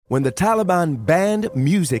When the Taliban banned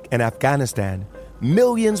music in Afghanistan,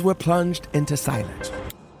 millions were plunged into silence.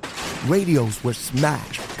 Radios were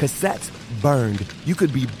smashed, cassettes burned. You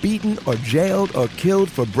could be beaten or jailed or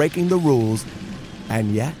killed for breaking the rules.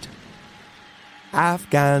 And yet,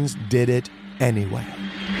 Afghans did it anyway.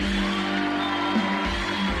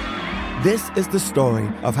 This is the story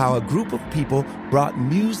of how a group of people brought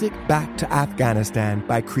music back to Afghanistan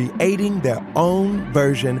by creating their own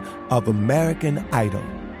version of American Idol.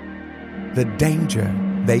 The danger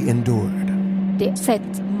they endured. They said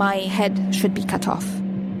my head should be cut off.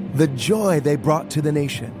 The joy they brought to the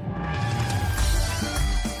nation.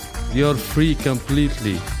 You're free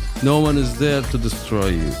completely. No one is there to destroy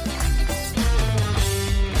you.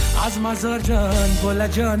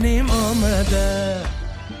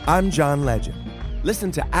 I'm John Legend.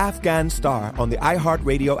 Listen to Afghan Star on the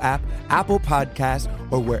iHeartRadio app, Apple Podcasts,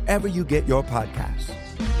 or wherever you get your podcasts.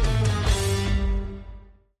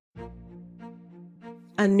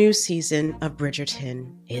 A new season of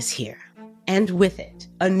Bridgerton is here. And with it,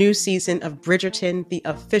 a new season of Bridgerton, the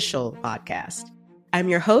official podcast. I'm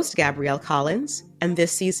your host, Gabrielle Collins, and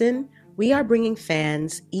this season, we are bringing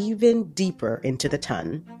fans even deeper into the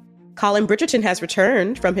ton. Colin Bridgerton has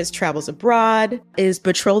returned from his travels abroad. Is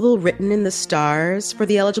betrothal written in the stars for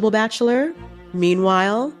the eligible bachelor?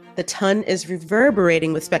 Meanwhile, the ton is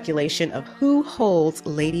reverberating with speculation of who holds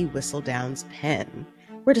Lady Whistledown's pen.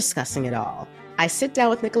 We're discussing it all. I sit down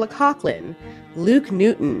with Nicola Coughlan, Luke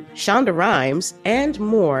Newton, Shonda Rhimes, and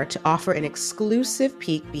more to offer an exclusive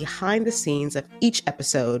peek behind the scenes of each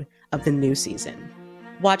episode of the new season.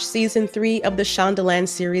 Watch season 3 of the Shondaland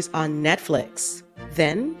series on Netflix.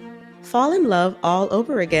 Then, fall in love all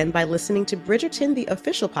over again by listening to Bridgerton, the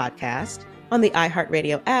official podcast, on the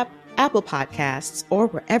iHeartRadio app, Apple Podcasts, or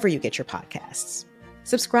wherever you get your podcasts.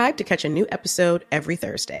 Subscribe to catch a new episode every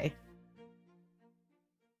Thursday.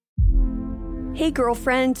 Hey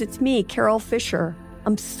girlfriends, it's me, Carol Fisher.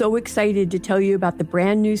 I'm so excited to tell you about the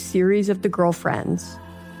brand new series of The Girlfriends.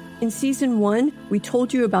 In season 1, we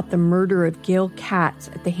told you about the murder of Gail Katz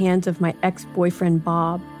at the hands of my ex-boyfriend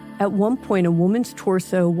Bob. At one point, a woman's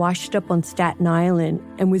torso washed up on Staten Island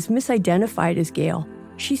and was misidentified as Gail.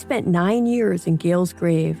 She spent 9 years in Gail's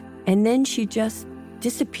grave, and then she just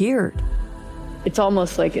disappeared. It's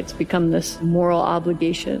almost like it's become this moral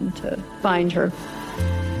obligation to find her.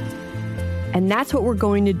 And that's what we're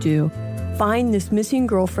going to do. Find this missing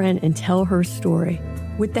girlfriend and tell her story.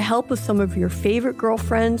 With the help of some of your favorite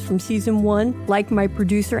girlfriends from season 1, like my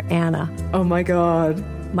producer, Anna. Oh my God.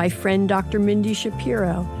 My friend, Dr. Mindy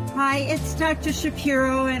Shapiro. Hi, it's Dr.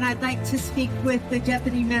 Shapiro, and I'd like to speak with the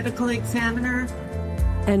Deputy Medical Examiner.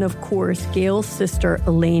 And of course, Gail's sister,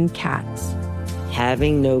 Elaine Katz.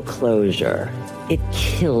 Having no closure, it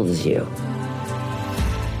kills you.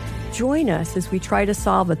 Join us as we try to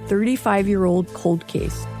solve a 35-year-old cold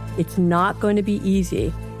case. It's not going to be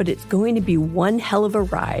easy, but it's going to be one hell of a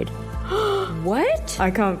ride. What? I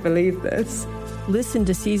can't believe this. Listen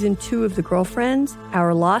to season 2 of The Girlfriends,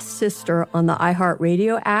 Our Lost Sister on the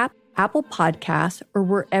iHeartRadio app, Apple Podcasts, or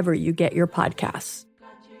wherever you get your podcasts.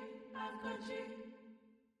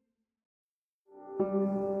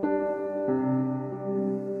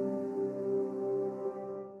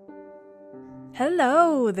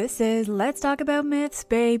 Hello, this is Let's Talk About Myths,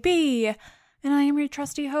 baby. And I am your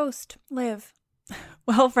trusty host, Liv.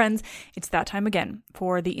 Well, friends, it's that time again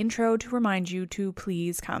for the intro to remind you to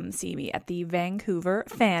please come see me at the Vancouver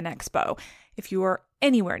Fan Expo if you are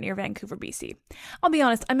anywhere near Vancouver, BC. I'll be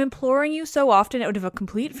honest, I'm imploring you so often out of a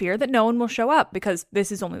complete fear that no one will show up because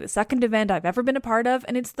this is only the second event I've ever been a part of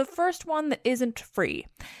and it's the first one that isn't free.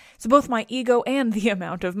 So both my ego and the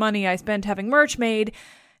amount of money I spent having merch made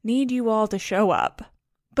need you all to show up.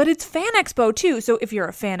 But it's Fan Expo too, so if you're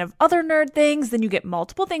a fan of other nerd things, then you get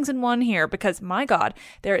multiple things in one here because, my God,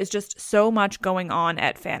 there is just so much going on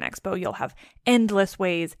at Fan Expo. You'll have endless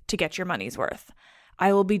ways to get your money's worth.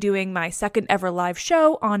 I will be doing my second ever live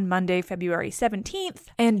show on Monday, February 17th.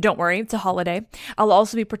 And don't worry, it's a holiday. I'll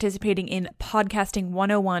also be participating in Podcasting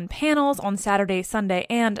 101 panels on Saturday, Sunday,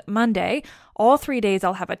 and Monday. All 3 days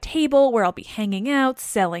I'll have a table where I'll be hanging out,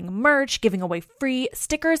 selling merch, giving away free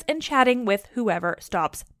stickers, and chatting with whoever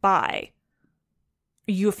stops by.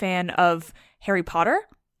 Are you a fan of Harry Potter?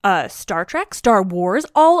 Star Trek? Star Wars?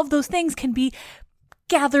 All of those things can be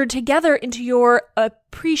gathered together into your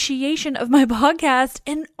appreciation of my podcast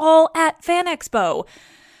and all at Fan Expo.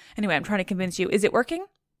 Anyway, I'm trying to convince you. Is it working?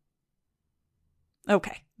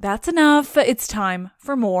 Okay, that's enough. It's time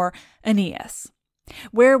for more Aeneas.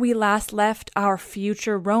 Where we last left our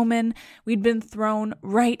future Roman, we'd been thrown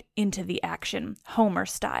right into the action, Homer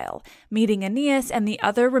style, meeting Aeneas and the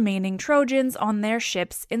other remaining Trojans on their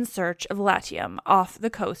ships in search of Latium off the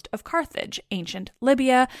coast of Carthage, ancient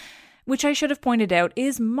Libya, which I should have pointed out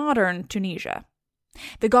is modern Tunisia.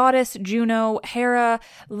 The goddess Juno, Hera,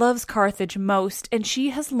 loves Carthage most, and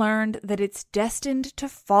she has learned that it's destined to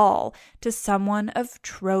fall to someone of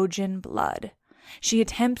Trojan blood. She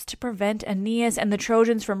attempts to prevent Aeneas and the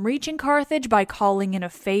Trojans from reaching Carthage by calling in a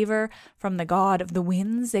favor from the god of the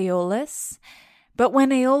winds, Aeolus. But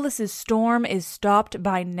when Aeolus's storm is stopped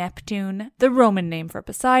by Neptune, the Roman name for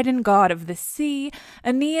Poseidon, god of the sea,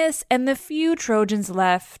 Aeneas and the few Trojans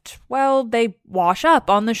left, well, they wash up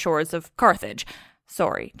on the shores of Carthage.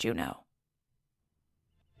 Sorry, Juno.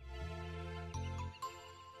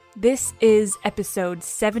 This is episode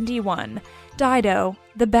 71, Dido,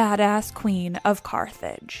 the Badass Queen of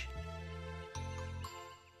Carthage.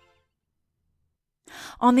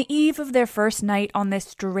 On the eve of their first night on this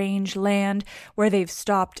strange land, where they've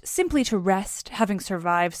stopped simply to rest, having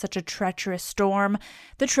survived such a treacherous storm,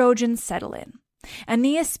 the Trojans settle in.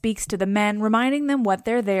 Aeneas speaks to the men, reminding them what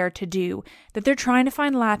they're there to do, that they're trying to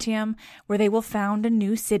find Latium, where they will found a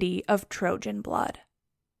new city of Trojan blood.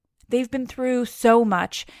 They've been through so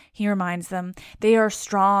much, he reminds them. They are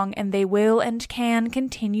strong, and they will and can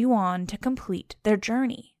continue on to complete their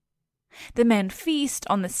journey. The men feast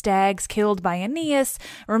on the stags killed by Aeneas,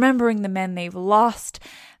 remembering the men they've lost,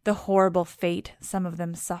 the horrible fate some of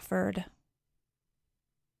them suffered.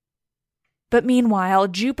 But meanwhile,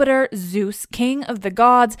 Jupiter, Zeus, king of the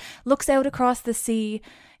gods, looks out across the sea.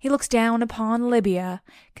 He looks down upon Libya,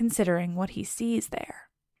 considering what he sees there.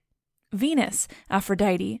 Venus,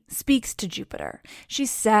 Aphrodite, speaks to Jupiter.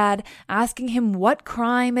 She's sad, asking him what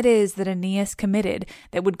crime it is that Aeneas committed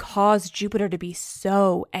that would cause Jupiter to be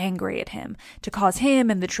so angry at him, to cause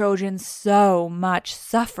him and the Trojans so much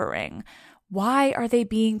suffering. Why are they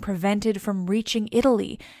being prevented from reaching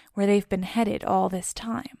Italy, where they've been headed all this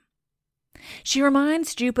time? She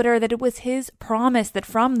reminds Jupiter that it was his promise that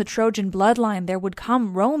from the Trojan bloodline there would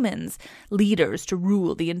come Romans, leaders to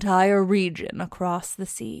rule the entire region across the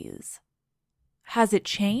seas. Has it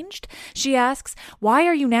changed? She asks. Why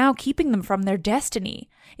are you now keeping them from their destiny?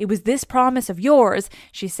 It was this promise of yours,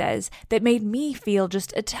 she says, that made me feel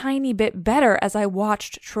just a tiny bit better as I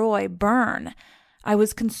watched Troy burn. I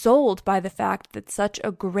was consoled by the fact that such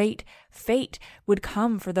a great fate would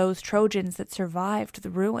come for those Trojans that survived the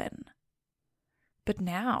ruin. But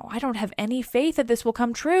now I don't have any faith that this will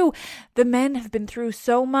come true. The men have been through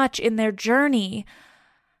so much in their journey.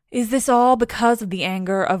 Is this all because of the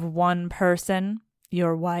anger of one person,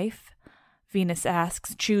 your wife? Venus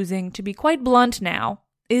asks, choosing to be quite blunt now.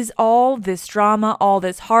 Is all this drama, all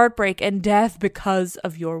this heartbreak and death because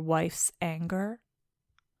of your wife's anger?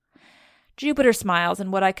 Jupiter smiles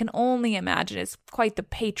in what I can only imagine is quite the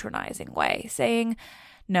patronizing way, saying,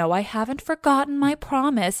 "No, I haven't forgotten my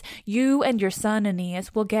promise. You and your son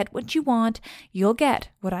Aeneas will get what you want. You'll get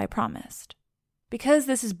what I promised." Because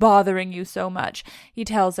this is bothering you so much, he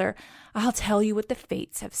tells her, "I'll tell you what the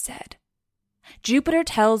fates have said." Jupiter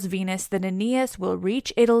tells Venus that Aeneas will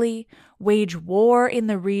reach Italy, wage war in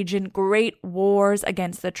the region, great wars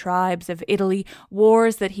against the tribes of Italy,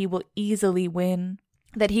 wars that he will easily win,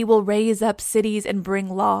 that he will raise up cities and bring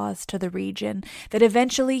laws to the region, that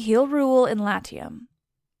eventually he'll rule in Latium.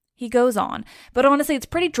 He goes on, but honestly it's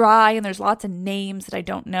pretty dry and there's lots of names that I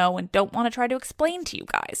don't know and don't want to try to explain to you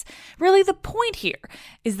guys. Really the point here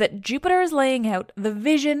is that Jupiter is laying out the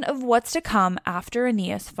vision of what's to come after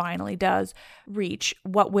Aeneas finally does reach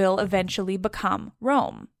what will eventually become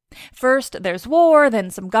Rome. First, there's war, then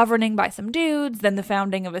some governing by some dudes, then the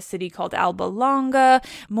founding of a city called Alba Longa,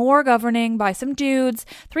 more governing by some dudes,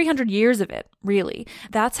 300 years of it, really.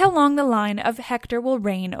 That's how long the line of Hector will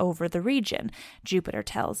reign over the region, Jupiter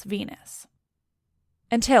tells Venus.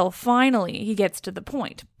 Until, finally, he gets to the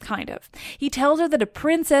point, kind of. He tells her that a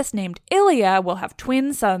princess named Ilia will have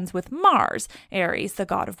twin sons with Mars, Ares, the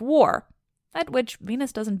god of war. At which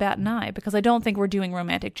Venus doesn't bat an eye, because I don't think we're doing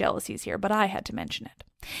romantic jealousies here, but I had to mention it.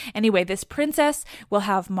 Anyway, this princess will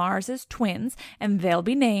have Mars as twins, and they'll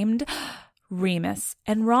be named Remus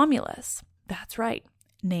and Romulus. That's right,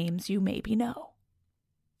 names you maybe know.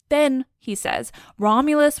 Then, he says,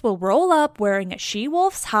 Romulus will roll up wearing a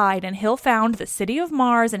she-wolf's hide, and he'll found the city of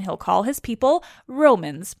Mars, and he'll call his people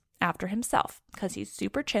Romans, after himself, because he's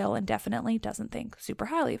super chill and definitely doesn't think super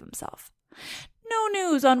highly of himself. No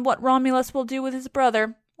news on what Romulus will do with his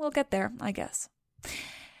brother. We'll get there, I guess.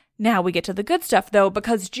 Now we get to the good stuff, though,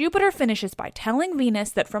 because Jupiter finishes by telling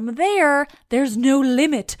Venus that from there's no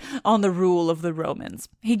limit on the rule of the Romans.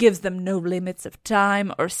 He gives them no limits of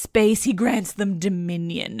time or space. He grants them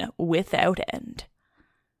dominion without end.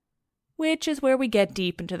 Which is where we get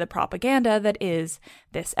deep into the propaganda that is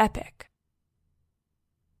this epic.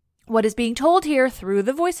 What is being told here through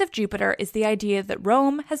the voice of Jupiter is the idea that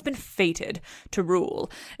Rome has been fated to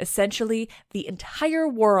rule, essentially the entire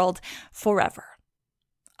world forever.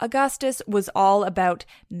 Augustus was all about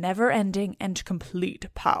never-ending and complete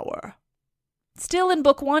power. Still in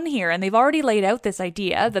book 1 here, and they've already laid out this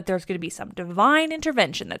idea that there's going to be some divine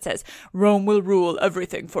intervention that says Rome will rule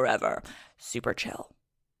everything forever. Super chill.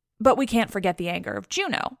 But we can't forget the anger of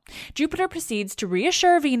Juno. Jupiter proceeds to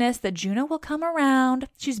reassure Venus that Juno will come around.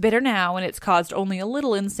 She's bitter now, and it's caused only a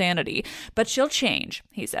little insanity. But she'll change,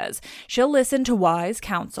 he says. She'll listen to wise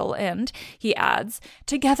counsel, and, he adds,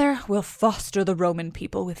 together we'll foster the Roman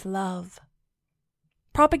people with love.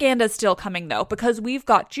 Propaganda is still coming, though, because we've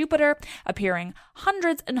got Jupiter appearing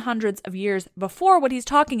hundreds and hundreds of years before what he's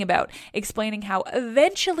talking about, explaining how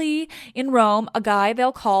eventually in Rome, a guy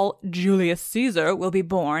they'll call Julius Caesar will be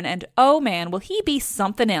born, and oh man, will he be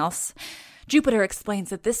something else. Jupiter explains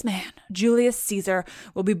that this man, Julius Caesar,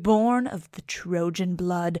 will be born of the Trojan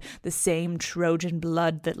blood, the same Trojan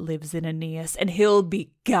blood that lives in Aeneas, and he'll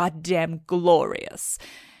be goddamn glorious.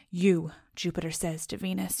 You, Jupiter says to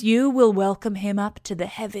Venus, you will welcome him up to the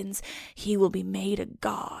heavens. He will be made a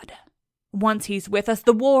god. Once he's with us,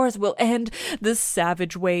 the wars will end. The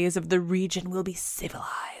savage ways of the region will be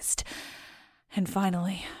civilized. And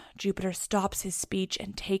finally, Jupiter stops his speech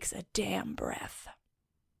and takes a damn breath.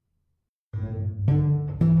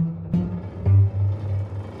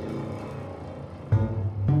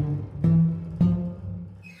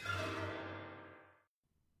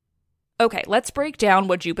 Okay, let's break down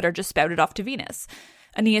what Jupiter just spouted off to Venus.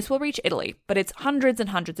 Aeneas will reach Italy, but it's hundreds and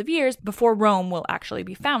hundreds of years before Rome will actually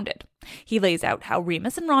be founded. He lays out how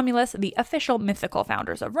Remus and Romulus, the official mythical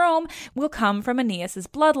founders of Rome, will come from Aeneas'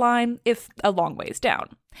 bloodline, if a long ways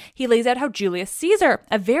down. He lays out how Julius Caesar,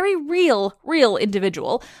 a very real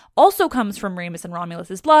individual, also comes from Remus and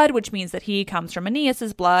Romulus' blood, which means that he comes from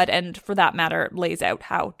Aeneas' blood, and for that matter, lays out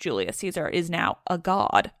how Julius Caesar is now a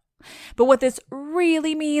god. But what this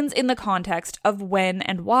really means in the context of when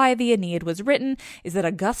and why the Aeneid was written is that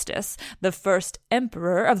Augustus, the first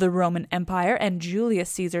emperor of the Roman Empire and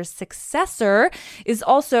Julius Caesar's successor, is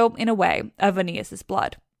also, in a way, of Aeneas'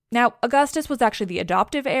 blood. Now, Augustus was actually the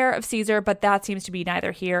adoptive heir of Caesar, but that seems to be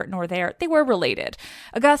neither here nor there. They were related.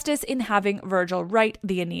 Augustus, in having Virgil write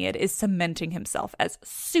the Aeneid, is cementing himself as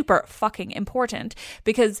super fucking important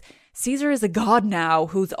because Caesar is a god now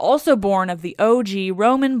who's also born of the OG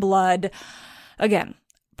Roman blood. Again,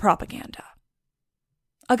 propaganda.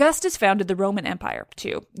 Augustus founded the Roman Empire,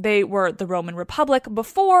 too. They were the Roman Republic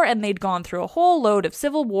before, and they'd gone through a whole load of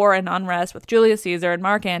civil war and unrest with Julius Caesar and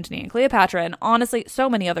Mark Antony and Cleopatra, and honestly, so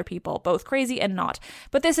many other people, both crazy and not.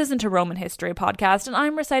 But this isn't a Roman history podcast, and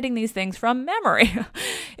I'm reciting these things from memory.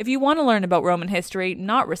 If you want to learn about Roman history,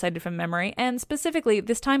 not recited from memory, and specifically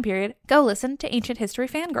this time period, go listen to Ancient History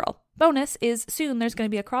Fangirl. Bonus is soon there's going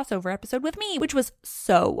to be a crossover episode with me, which was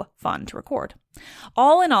so fun to record.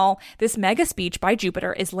 All in all, this mega speech by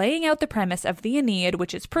Jupiter is laying out the premise of the Aeneid,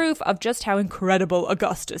 which is proof of just how incredible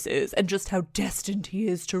Augustus is and just how destined he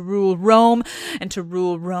is to rule Rome, and to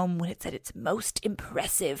rule Rome when it's at its most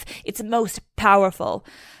impressive, its most powerful.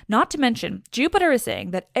 Not to mention, Jupiter is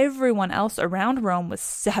saying that everyone else around Rome was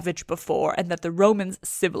savage before and that the Romans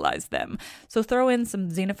civilized them. So throw in some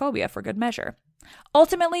xenophobia for good measure.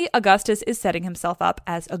 Ultimately, Augustus is setting himself up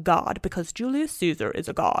as a god because Julius Caesar is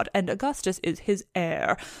a god and Augustus is his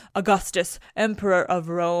heir. Augustus, emperor of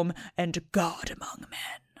Rome and god among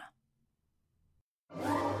men.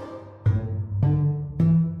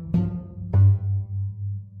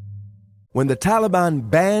 When the Taliban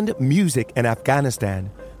banned music in Afghanistan,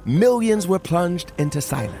 millions were plunged into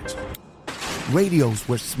silence. Radios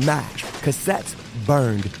were smashed, cassettes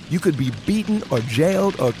burned. You could be beaten or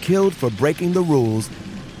jailed or killed for breaking the rules.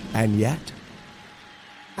 And yet,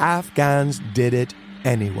 Afghans did it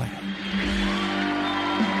anyway.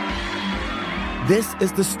 This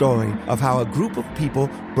is the story of how a group of people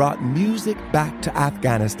brought music back to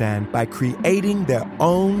Afghanistan by creating their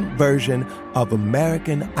own version of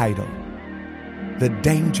American Idol. The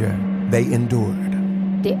danger they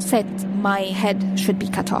endured. They said my head should be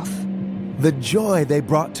cut off. The joy they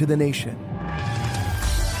brought to the nation.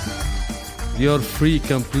 You're free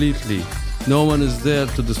completely. No one is there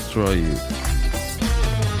to destroy you.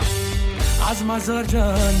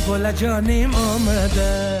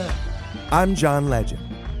 I'm John Legend,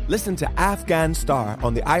 Listen to Afghan Star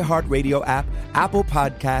on the iHeartRadio app, Apple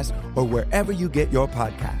Podcasts, or wherever you get your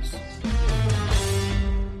podcasts.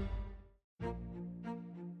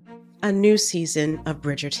 A new season of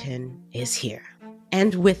Bridgerton is here.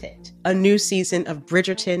 And with it, a new season of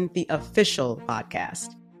Bridgerton, the official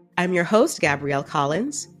podcast. I'm your host, Gabrielle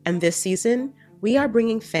Collins, and this season, we are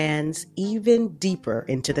bringing fans even deeper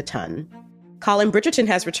into the ton. Colin Bridgerton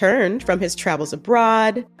has returned from his travels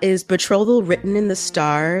abroad. Is betrothal written in the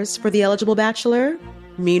stars for the eligible bachelor?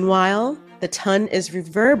 Meanwhile, the ton is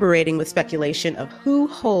reverberating with speculation of who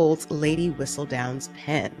holds Lady Whistledown's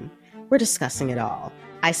pen. We're discussing it all.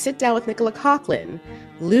 I sit down with Nicola Coughlan,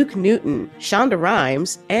 Luke Newton, Shonda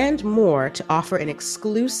Rhimes, and more to offer an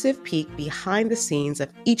exclusive peek behind the scenes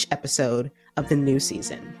of each episode of the new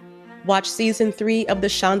season. Watch season 3 of the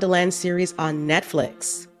Shondaland series on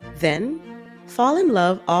Netflix. Then, fall in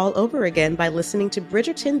love all over again by listening to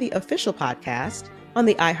Bridgerton, the official podcast, on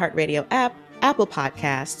the iHeartRadio app, Apple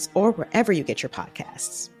Podcasts, or wherever you get your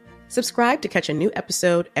podcasts. Subscribe to catch a new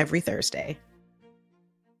episode every Thursday.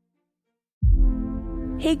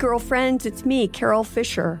 Hey girlfriends, it's me, Carol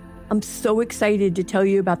Fisher. I'm so excited to tell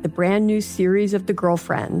you about the brand new series of The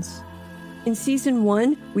Girlfriends. In season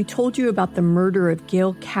 1, we told you about the murder of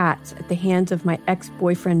Gail Katz at the hands of my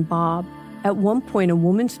ex-boyfriend Bob. At one point, a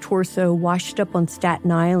woman's torso washed up on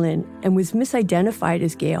Staten Island and was misidentified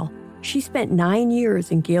as Gail. She spent 9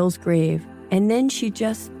 years in Gail's grave, and then she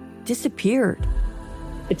just disappeared.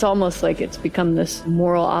 It's almost like it's become this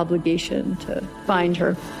moral obligation to find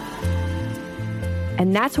her.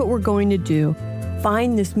 And that's what we're going to do.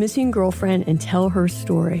 Find this missing girlfriend and tell her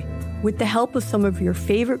story. With the help of some of your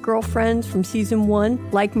favorite girlfriends from season 1,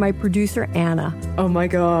 like my producer, Anna. Oh my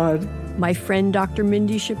God. My friend, Dr.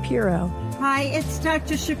 Mindy Shapiro. Hi, it's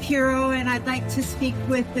Dr. Shapiro, and I'd like to speak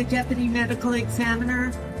with the deputy medical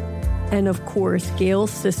examiner. And of course, Gail's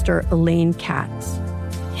sister, Elaine Katz.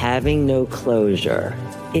 Having no closure,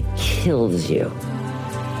 it kills you.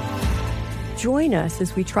 Join us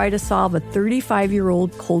as we try to solve a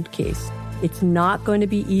 35-year-old cold case. It's not going to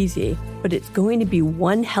be easy, but it's going to be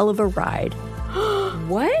one hell of a ride.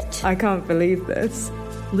 What? I can't believe this.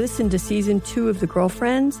 Listen to season 2 of The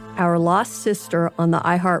Girlfriends, Our Lost Sister on the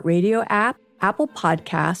iHeartRadio app, Apple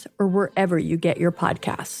Podcasts, or wherever you get your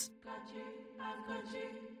podcasts.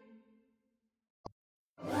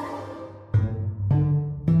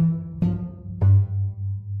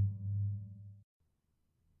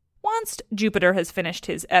 Once Jupiter has finished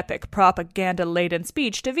his epic propaganda-laden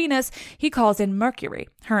speech to Venus, he calls in Mercury,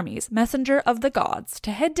 Hermes, messenger of the gods, to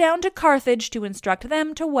head down to Carthage to instruct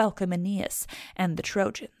them to welcome Aeneas and the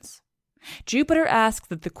Trojans. Jupiter asks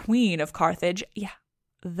that the queen of Carthage,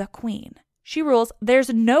 the queen, she rules, there's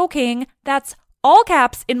no king, that's all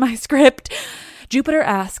caps in my script. Jupiter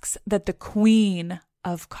asks that the queen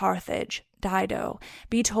of Carthage, Dido,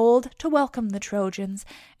 be told to welcome the Trojans,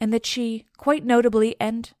 and that she, quite notably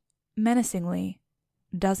and menacingly,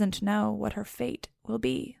 doesn't know what her fate will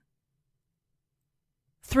be.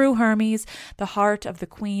 Through Hermes, the heart of the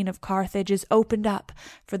queen of Carthage is opened up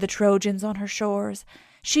for the Trojans on her shores.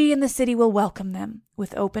 She and the city will welcome them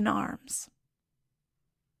with open arms.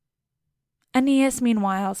 Aeneas,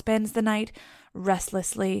 meanwhile, spends the night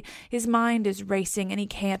restlessly. His mind is racing and he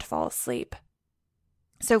can't fall asleep.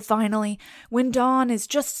 So finally, when dawn is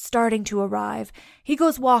just starting to arrive, he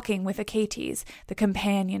goes walking with Achates, the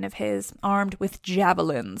companion of his, armed with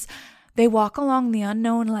javelins. They walk along the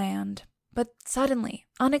unknown land, but suddenly,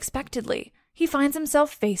 unexpectedly, he finds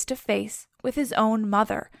himself face to face with his own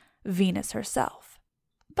mother, Venus herself.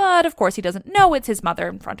 But, of course, he doesn't know it's his mother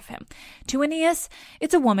in front of him. To Aeneas,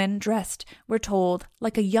 it's a woman dressed, we're told,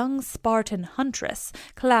 like a young Spartan huntress,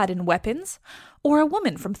 clad in weapons, or a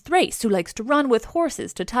woman from Thrace who likes to run with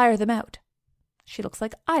horses to tire them out. She looks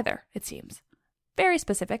like either, it seems. Very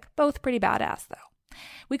specific, both pretty badass, though.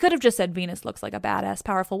 We could have just said Venus looks like a badass,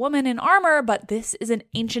 powerful woman in armor, but this is an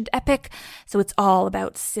ancient epic, so it's all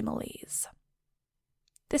about similes.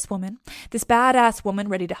 This woman, this badass woman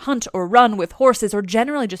ready to hunt or run with horses or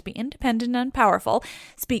generally just be independent and powerful,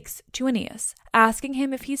 speaks to Aeneas, asking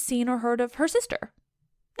him if he's seen or heard of her sister.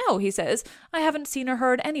 No, he says, I haven't seen or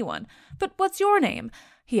heard anyone. But what's your name?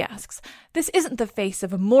 He asks. This isn't the face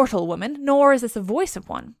of a mortal woman, nor is this a voice of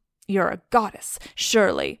one. You're a goddess,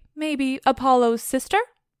 surely. Maybe Apollo's sister?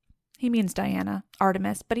 He means Diana,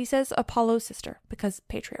 Artemis, but he says Apollo's sister, because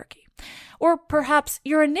patriarchy. Or perhaps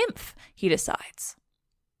you're a nymph, he decides.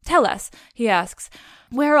 Tell us, he asks,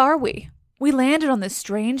 where are we? We landed on this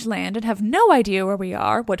strange land and have no idea where we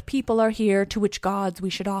are, what people are here, to which gods we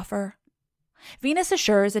should offer. Venus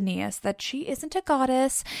assures Aeneas that she isn't a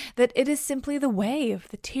goddess, that it is simply the way of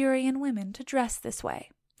the Tyrian women to dress this way.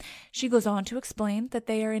 She goes on to explain that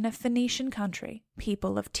they are in a Phoenician country,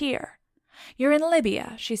 people of Tyre. You're in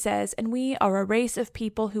Libya, she says, and we are a race of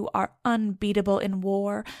people who are unbeatable in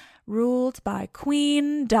war, ruled by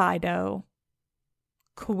Queen Dido.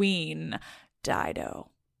 Queen Dido.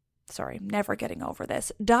 Sorry, never getting over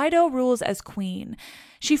this. Dido rules as queen.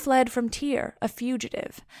 She fled from Tyre, a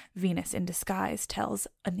fugitive, Venus in disguise tells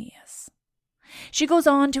Aeneas. She goes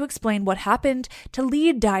on to explain what happened to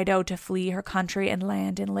lead Dido to flee her country and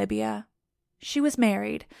land in Libya. She was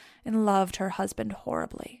married and loved her husband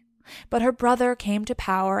horribly. But her brother came to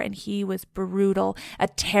power and he was brutal, a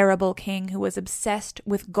terrible king who was obsessed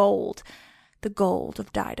with gold, the gold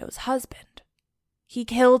of Dido's husband. He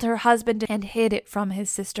killed her husband and hid it from his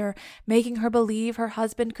sister, making her believe her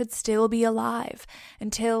husband could still be alive,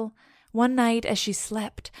 until one night as she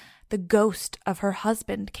slept, the ghost of her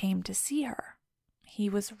husband came to see her. He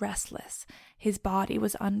was restless. His body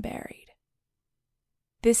was unburied.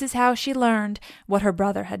 This is how she learned what her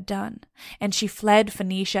brother had done, and she fled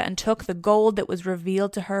Phoenicia and took the gold that was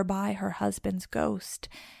revealed to her by her husband's ghost.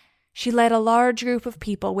 She led a large group of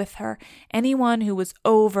people with her. Anyone who was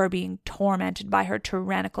over being tormented by her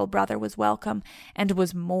tyrannical brother was welcome and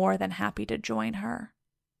was more than happy to join her.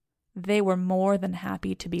 They were more than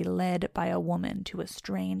happy to be led by a woman to a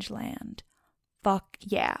strange land. Fuck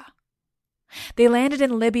yeah. They landed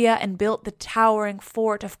in Libya and built the towering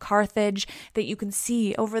fort of Carthage that you can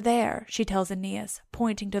see over there, she tells Aeneas,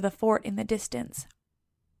 pointing to the fort in the distance.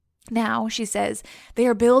 Now, she says, they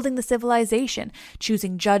are building the civilization,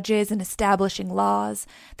 choosing judges and establishing laws.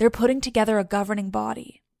 They're putting together a governing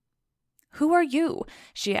body. Who are you?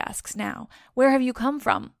 She asks now. Where have you come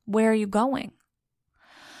from? Where are you going?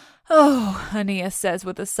 Oh, Aeneas says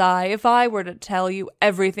with a sigh, if I were to tell you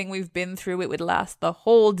everything we've been through, it would last the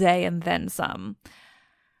whole day and then some.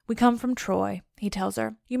 We come from Troy, he tells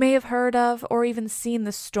her. You may have heard of or even seen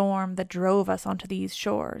the storm that drove us onto these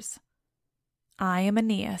shores. I am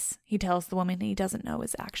Aeneas, he tells the woman he doesn't know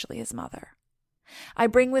is actually his mother. I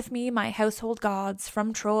bring with me my household gods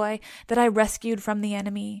from Troy that I rescued from the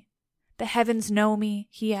enemy. The heavens know me,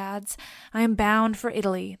 he adds. I am bound for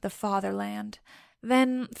Italy, the fatherland.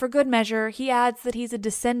 Then, for good measure, he adds that he's a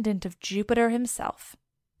descendant of Jupiter himself,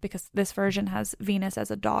 because this version has Venus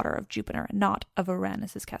as a daughter of Jupiter and not of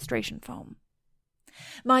Uranus's castration foam.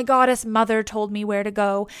 My goddess mother told me where to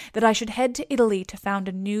go, that I should head to Italy to found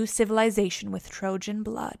a new civilization with Trojan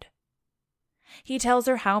blood. He tells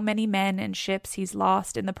her how many men and ships he's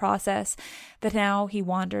lost in the process, that now he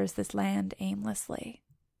wanders this land aimlessly.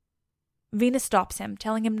 Venus stops him,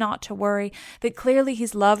 telling him not to worry, that clearly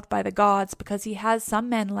he's loved by the gods because he has some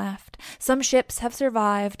men left, some ships have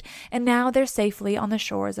survived, and now they're safely on the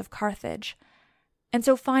shores of Carthage. And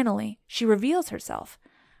so finally, she reveals herself.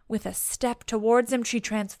 With a step towards him, she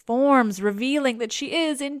transforms, revealing that she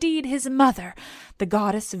is indeed his mother, the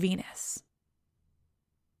goddess Venus.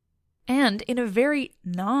 And in a very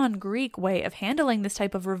non-Greek way of handling this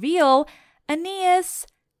type of reveal, Aeneas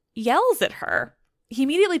yells at her. He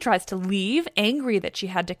immediately tries to leave, angry that she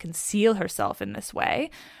had to conceal herself in this way.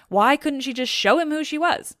 Why couldn't she just show him who she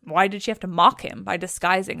was? Why did she have to mock him by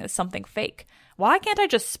disguising as something fake? Why can't I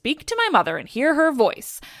just speak to my mother and hear her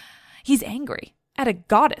voice? He's angry at a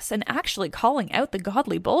goddess and actually calling out the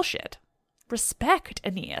godly bullshit. Respect,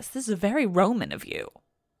 Aeneas. This is very Roman of you.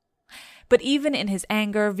 But even in his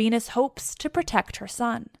anger, Venus hopes to protect her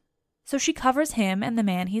son. So she covers him and the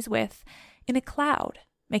man he's with in a cloud,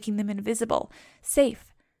 making them invisible,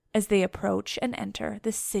 safe as they approach and enter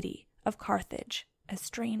the city of Carthage as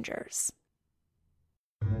strangers.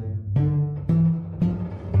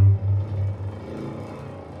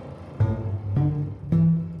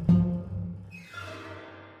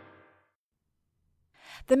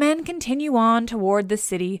 The men continue on toward the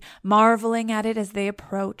city, marveling at it as they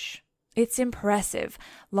approach. It's impressive.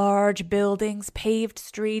 Large buildings, paved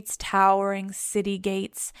streets, towering city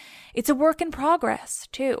gates. It's a work in progress,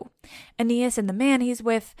 too. Aeneas and the man he's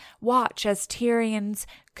with watch as Tyrians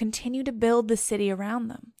continue to build the city around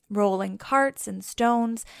them, rolling carts and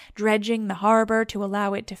stones, dredging the harbor to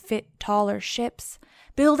allow it to fit taller ships,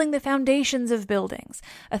 building the foundations of buildings,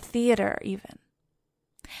 a theater even.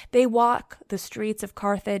 They walk the streets of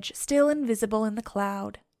Carthage, still invisible in the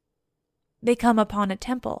cloud. They come upon a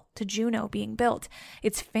temple to Juno being built.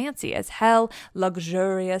 It's fancy as hell,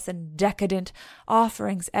 luxurious and decadent,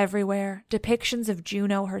 offerings everywhere, depictions of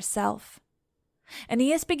Juno herself.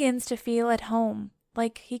 Aeneas begins to feel at home,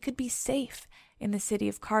 like he could be safe in the city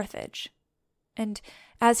of Carthage. And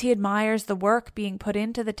as he admires the work being put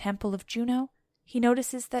into the temple of Juno, he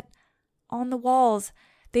notices that on the walls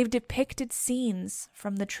they've depicted scenes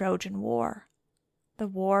from the Trojan War. the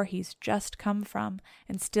war he's just come from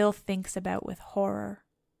and still thinks about with horror.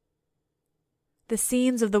 The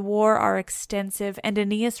scenes of the war are extensive, and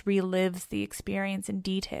Aeneas relives the experience in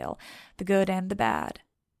detail, the good and the bad.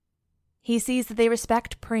 He sees that they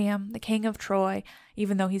respect Priam, the king of Troy,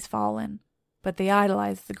 even though he's fallen, but they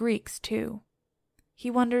idolize the Greeks too. He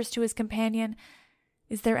wonders to his companion,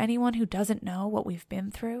 is there anyone who doesn't know what we've been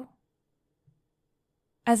through?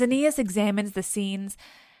 As Aeneas examines the scenes,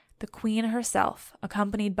 the queen herself,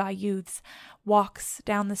 accompanied by youths, walks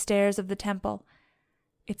down the stairs of the temple.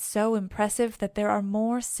 It's so impressive that there are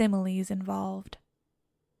more similes involved.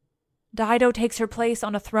 Dido takes her place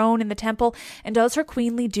on a throne in the temple and does her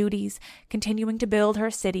queenly duties, continuing to build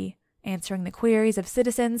her city, answering the queries of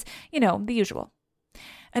citizens, the usual.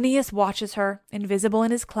 Aeneas watches her, invisible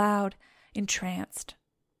in his cloud, entranced.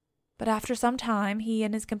 But after some time, he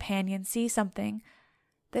and his companion see something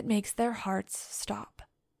that makes their hearts stop.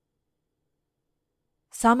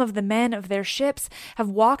 Some of the men of their ships have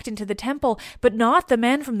walked into the temple, but not the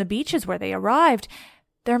men from the beaches where they arrived.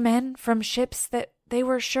 They're men from ships that they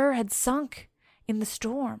were sure had sunk in the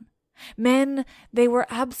storm. Men they were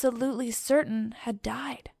absolutely certain had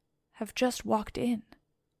died, have just walked in.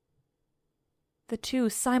 The two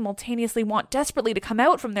simultaneously want desperately to come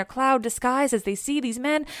out from their cloud disguise as they see these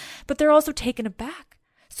men, but they're also taken aback,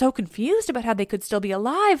 so confused about how they could still be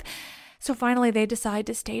alive. So finally they decide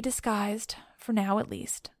to stay disguised, for now at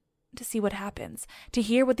least, to see what happens, to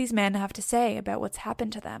hear what these men have to say about what's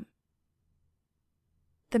happened to them.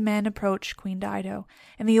 The men approach Queen Dido,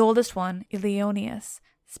 and the oldest one, Ilioneus,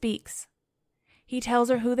 speaks. He tells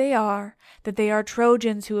her who they are, that they are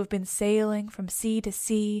Trojans who have been sailing from sea to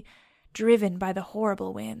sea, driven by the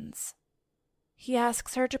horrible winds. He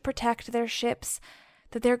asks her to protect their ships,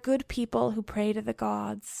 that they're good people who pray to the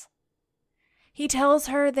gods. He tells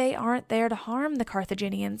her they aren't there to harm the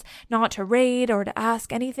Carthaginians, not to raid or to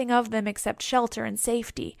ask anything of them except shelter and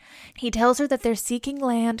safety. He tells her that they're seeking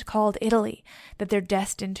land called Italy, that they're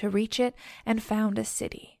destined to reach it and found a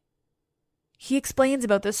city. He explains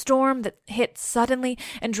about the storm that hit suddenly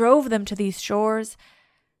and drove them to these shores.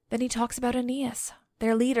 Then he talks about Aeneas,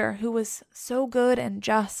 their leader, who was so good and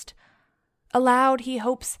just. Aloud, he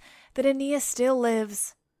hopes that Aeneas still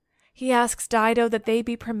lives. He asks Dido that they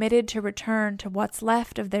be permitted to return to what's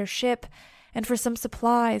left of their ship and for some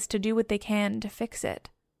supplies to do what they can to fix it.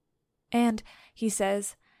 And, he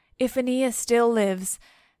says, if Aeneas still lives,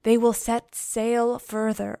 they will set sail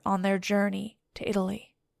further on their journey to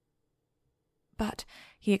Italy. But,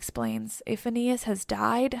 he explains, if Aeneas has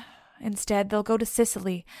died, instead they'll go to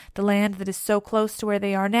Sicily, the land that is so close to where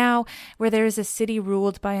they are now, where there is a city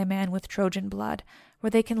ruled by a man with Trojan blood, where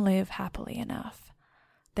they can live happily enough.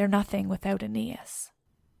 They're nothing without Aeneas.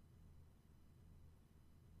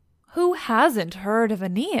 Who hasn't heard of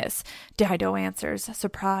Aeneas? Dido answers,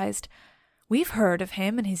 surprised. We've heard of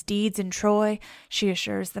him and his deeds in Troy, she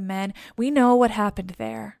assures the men. We know what happened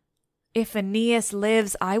there. If Aeneas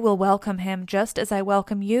lives, I will welcome him just as I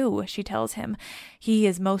welcome you, she tells him. He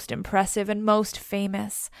is most impressive and most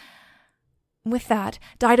famous. With that,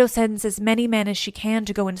 Dido sends as many men as she can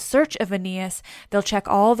to go in search of Aeneas. They'll check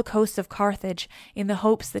all the coasts of Carthage in the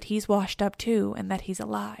hopes that he's washed up too and that he's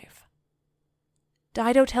alive.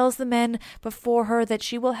 Dido tells the men before her that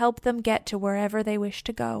she will help them get to wherever they wish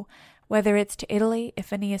to go, whether it's to Italy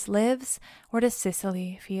if Aeneas lives, or to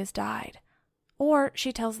Sicily if he has died. Or,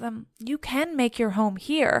 she tells them, you can make your home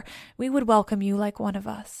here. We would welcome you like one of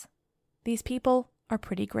us. These people are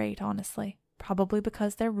pretty great, honestly, probably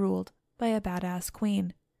because they're ruled by a badass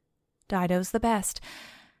queen. Dido's the best,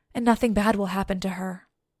 and nothing bad will happen to her.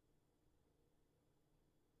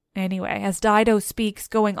 Anyway, as Dido speaks,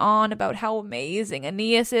 going on about how amazing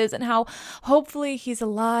Aeneas is and how hopefully he's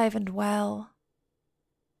alive and well,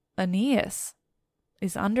 Aeneas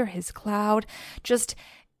is under his cloud, just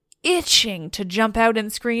itching to jump out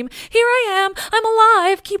and scream, "Here I am! I'm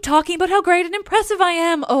alive! Keep talking about how great and impressive I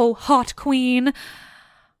am, oh hot queen!"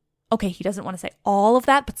 Okay, he doesn't want to say all of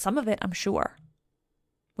that, but some of it, I'm sure.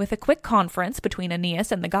 With a quick conference between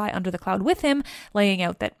Aeneas and the guy under the cloud with him, laying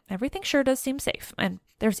out that everything sure does seem safe, and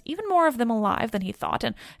there's even more of them alive than he thought,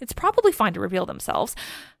 and it's probably fine to reveal themselves.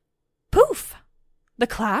 Poof! The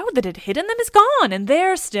cloud that had hidden them is gone, and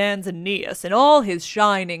there stands Aeneas in all his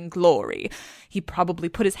shining glory. He probably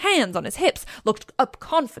put his hands on his hips, looked up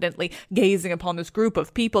confidently, gazing upon this group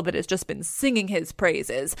of people that has just been singing his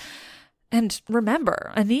praises. And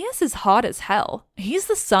remember, Aeneas is hot as hell. He's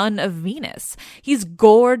the son of Venus. He's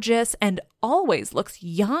gorgeous and always looks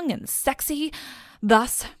young and sexy.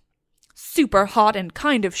 Thus, super hot and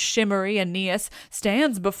kind of shimmery Aeneas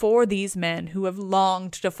stands before these men who have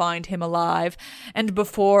longed to find him alive, and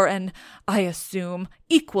before an, I assume,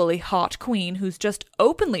 equally hot queen who's just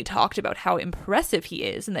openly talked about how impressive he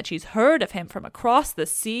is and that she's heard of him from across the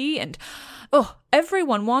sea, and,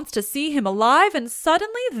 everyone wants to see him alive, and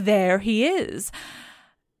suddenly there he is.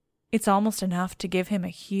 It's almost enough to give him a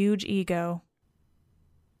huge ego.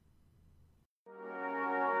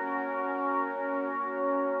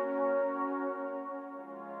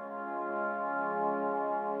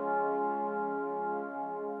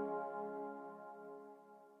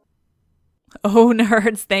 Oh,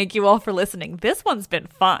 nerds, thank you all for listening. This one's been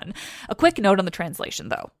fun. A quick note on the translation,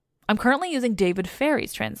 though. I'm currently using David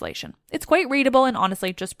Ferry's translation. It's quite readable and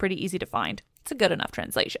honestly just pretty easy to find. It's a good enough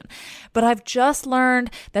translation. But I've just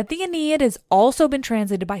learned that the Aeneid has also been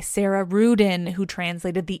translated by Sarah Rudin, who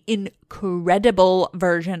translated the incredible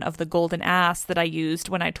version of the Golden Ass that I used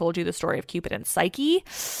when I told you the story of Cupid and Psyche.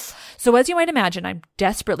 So as you might imagine, I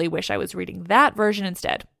desperately wish I was reading that version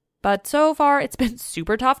instead. But so far, it's been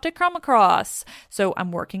super tough to come across. So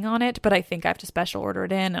I'm working on it, but I think I have to special order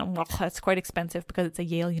it in. And that's quite expensive because it's a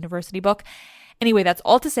Yale University book. Anyway, that's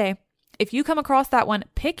all to say. If you come across that one,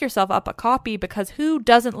 pick yourself up a copy, because who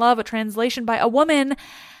doesn't love a translation by a woman?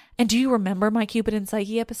 And do you remember my Cupid and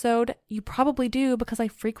Psyche episode? You probably do, because I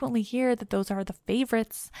frequently hear that those are the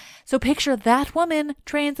favorites. So picture that woman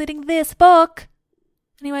translating this book.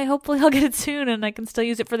 Anyway, hopefully I'll get it soon and I can still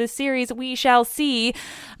use it for this series. We shall see.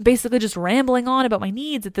 I'm basically just rambling on about my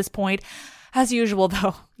needs at this point. As usual,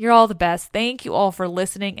 though, you're all the best. Thank you all for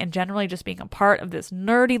listening and generally just being a part of this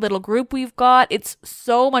nerdy little group we've got. It's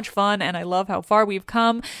so much fun and I love how far we've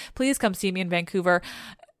come. Please come see me in Vancouver.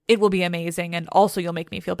 It will be amazing, and also you'll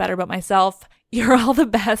make me feel better about myself. You're all the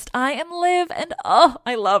best. I am Liv, and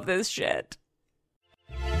I love this shit.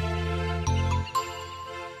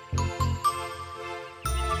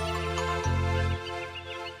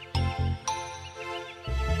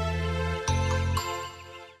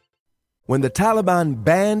 When the Taliban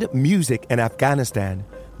banned music in Afghanistan,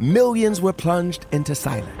 millions were plunged into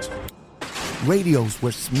silence. Radios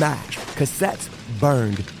were smashed, cassettes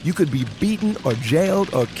burned. You could be beaten or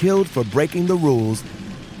jailed or killed for breaking the rules.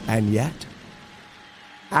 And yet,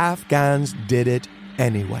 Afghans did it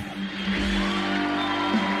anyway.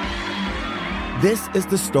 This is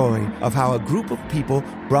the story of how a group of people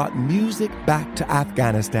brought music back to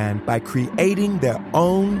Afghanistan by creating their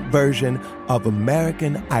own version of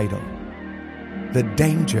American Idol. The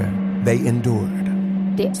danger they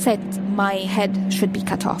endured. They said my head should be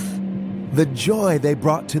cut off. The joy they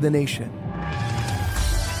brought to the nation.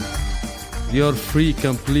 You're free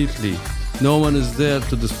completely. No one is there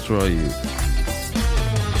to destroy you.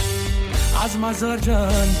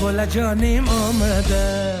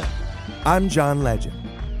 I'm John Legend.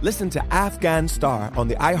 Listen to Afghan Star on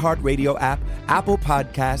the iHeartRadio app, Apple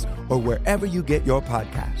Podcasts, or wherever you get your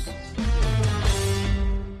podcasts.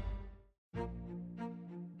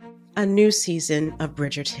 A new season of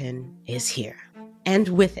Bridgerton is here. And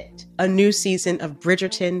with it, a new season of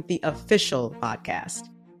Bridgerton, the official podcast.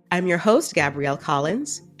 I'm your host, Gabrielle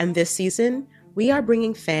Collins, and this season, we are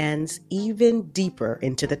bringing fans even deeper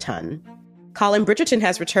into the ton. Colin Bridgerton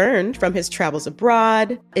has returned from his travels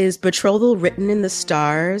abroad. Is betrothal written in the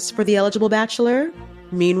stars for the eligible bachelor?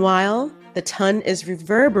 Meanwhile, the ton is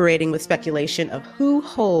reverberating with speculation of who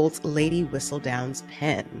holds Lady Whistledown's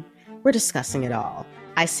pen. We're discussing it all.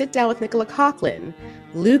 I sit down with Nicola Coughlan,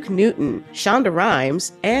 Luke Newton, Shonda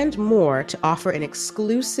Rhimes, and more to offer an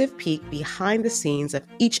exclusive peek behind the scenes of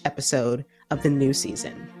each episode of the new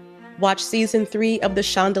season. Watch season 3 of the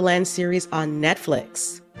Shondaland series on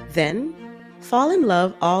Netflix. Then, fall in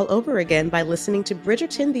love all over again by listening to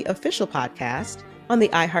Bridgerton, the official podcast, on the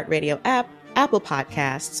iHeartRadio app, Apple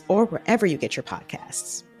Podcasts, or wherever you get your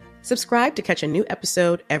podcasts. Subscribe to catch a new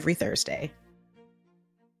episode every Thursday.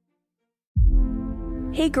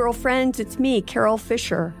 Hey girlfriends, it's me, Carol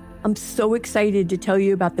Fisher. I'm so excited to tell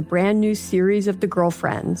you about the brand new series of The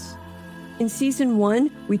Girlfriends. In season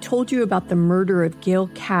 1, we told you about the murder of Gail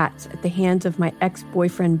Katz at the hands of my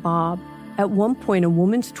ex-boyfriend Bob. At one point, a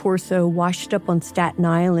woman's torso washed up on Staten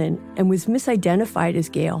Island and was misidentified as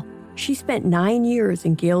Gail. She spent 9 years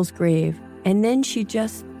in Gail's grave, and then she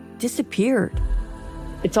just disappeared.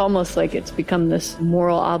 It's almost like it's become this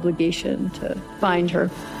moral obligation to find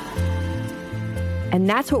her. And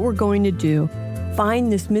that's what we're going to do.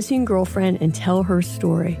 Find this missing girlfriend and tell her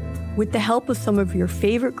story. With the help of some of your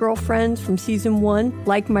favorite girlfriends from season 1,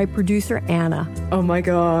 like my producer, Anna. Oh my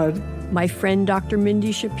God. My friend, Dr.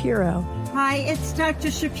 Mindy Shapiro. Hi, it's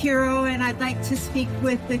Dr. Shapiro, and I'd like to speak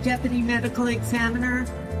with the Deputy Medical Examiner.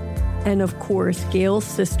 And of course, Gail's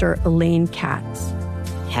sister, Elaine Katz.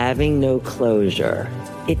 Having no closure,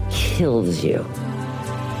 it kills you.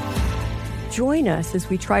 Join us as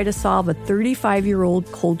we try to solve a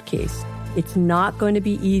 35-year-old cold case. It's not going to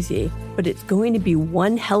be easy, but it's going to be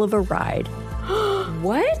one hell of a ride.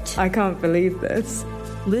 What? I can't believe this.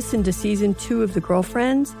 Listen to Season 2 of The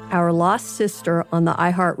Girlfriends, Our Lost Sister on the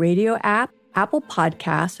iHeartRadio app, Apple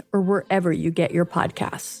Podcasts, or wherever you get your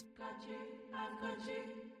podcasts.